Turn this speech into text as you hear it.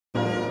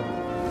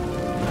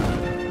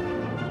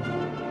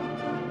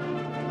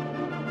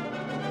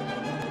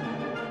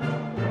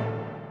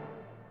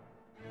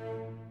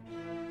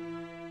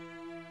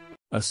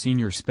A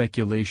senior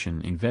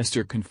speculation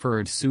investor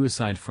conferred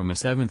suicide from a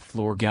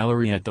 7th-floor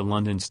gallery at the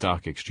London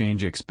Stock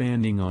Exchange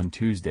expanding on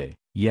Tuesday,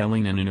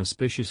 yelling an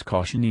inauspicious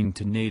cautioning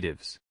to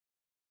natives.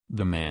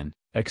 The man,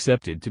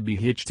 accepted to be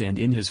hitched and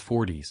in his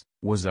 40s,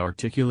 was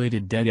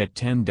articulated dead at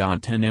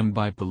 10:10 am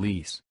by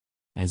police.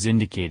 As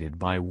indicated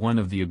by one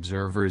of the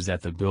observers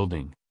at the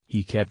building,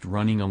 he kept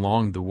running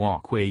along the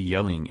walkway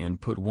yelling and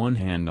put one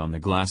hand on the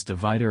glass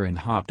divider and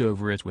hopped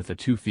over it with the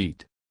 2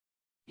 feet.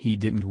 He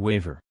didn't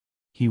waver.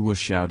 He was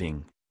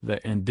shouting,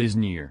 "The end is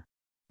near.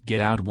 Get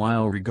out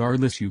while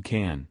regardless you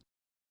can."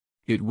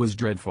 It was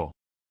dreadful.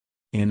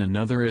 And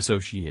another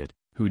associate,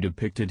 who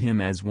depicted him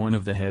as one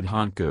of the head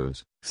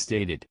honchos,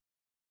 stated,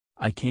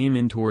 "I came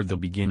in toward the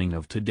beginning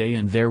of today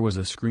and there was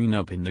a screen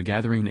up in the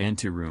gathering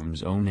anteroom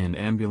zone and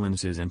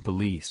ambulances and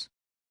police.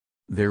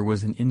 There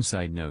was an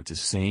inside notice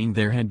saying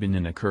there had been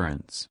an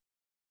occurrence.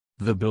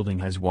 The building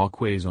has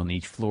walkways on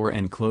each floor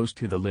and close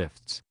to the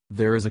lifts,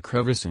 there is a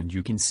crevice and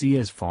you can see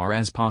as far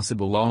as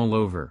possible all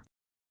over."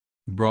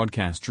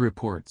 Broadcast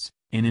reports.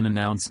 In an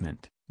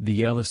announcement,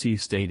 the LSE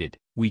stated,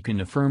 "We can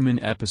affirm an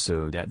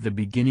episode at the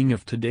beginning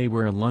of today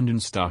where a London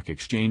Stock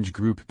Exchange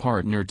Group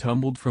partner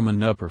tumbled from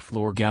an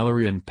upper-floor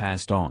gallery and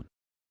passed on.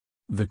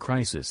 The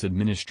crisis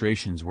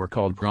administrations were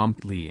called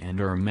promptly and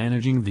are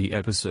managing the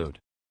episode.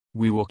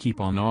 We will keep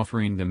on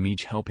offering them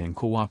each help and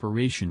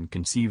cooperation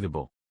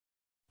conceivable.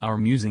 Our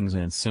musings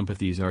and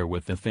sympathies are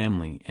with the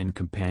family and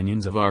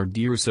companions of our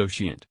dear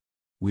associate.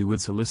 We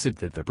would solicit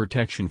that the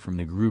protection from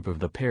the group of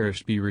the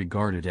perished be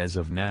regarded as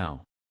of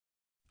now."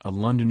 A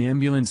London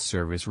ambulance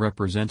service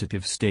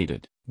representative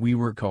stated, "We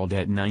were called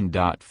at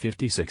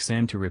 9:56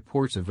 am to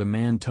reports of a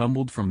man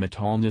tumbled from a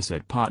tallness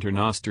at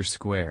Paternoster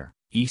Square,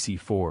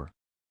 EC4.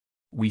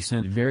 We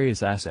sent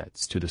various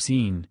assets to the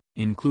scene,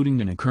 including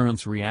an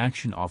occurrence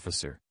reaction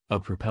officer, a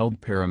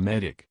propelled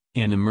paramedic,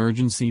 an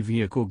emergency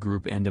vehicle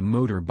group and a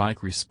motorbike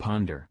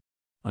responder.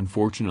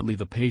 Unfortunately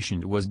the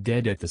patient was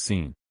dead at the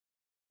scene."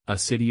 A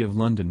City of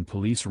London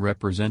police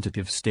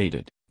representative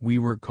stated, "We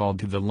were called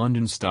to the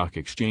London Stock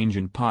Exchange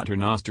in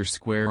Paternoster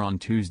Square on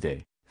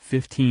Tuesday,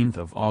 15th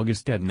of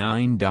August at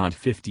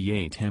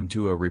 9:58 am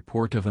to a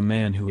report of a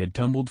man who had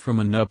tumbled from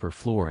an upper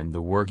floor and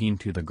the working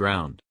to the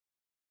ground.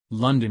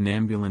 London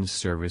Ambulance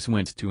Service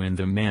went to and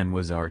the man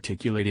was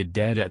articulated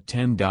dead at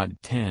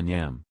 10:10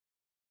 am.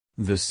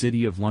 The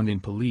City of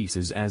London Police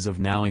is as of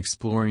now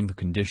exploring the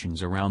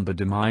conditions around the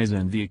demise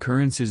and the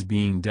occurrence is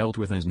being dealt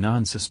with as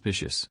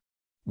non-suspicious.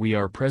 We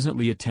are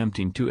presently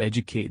attempting to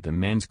educate the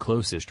man's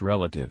closest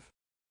relative."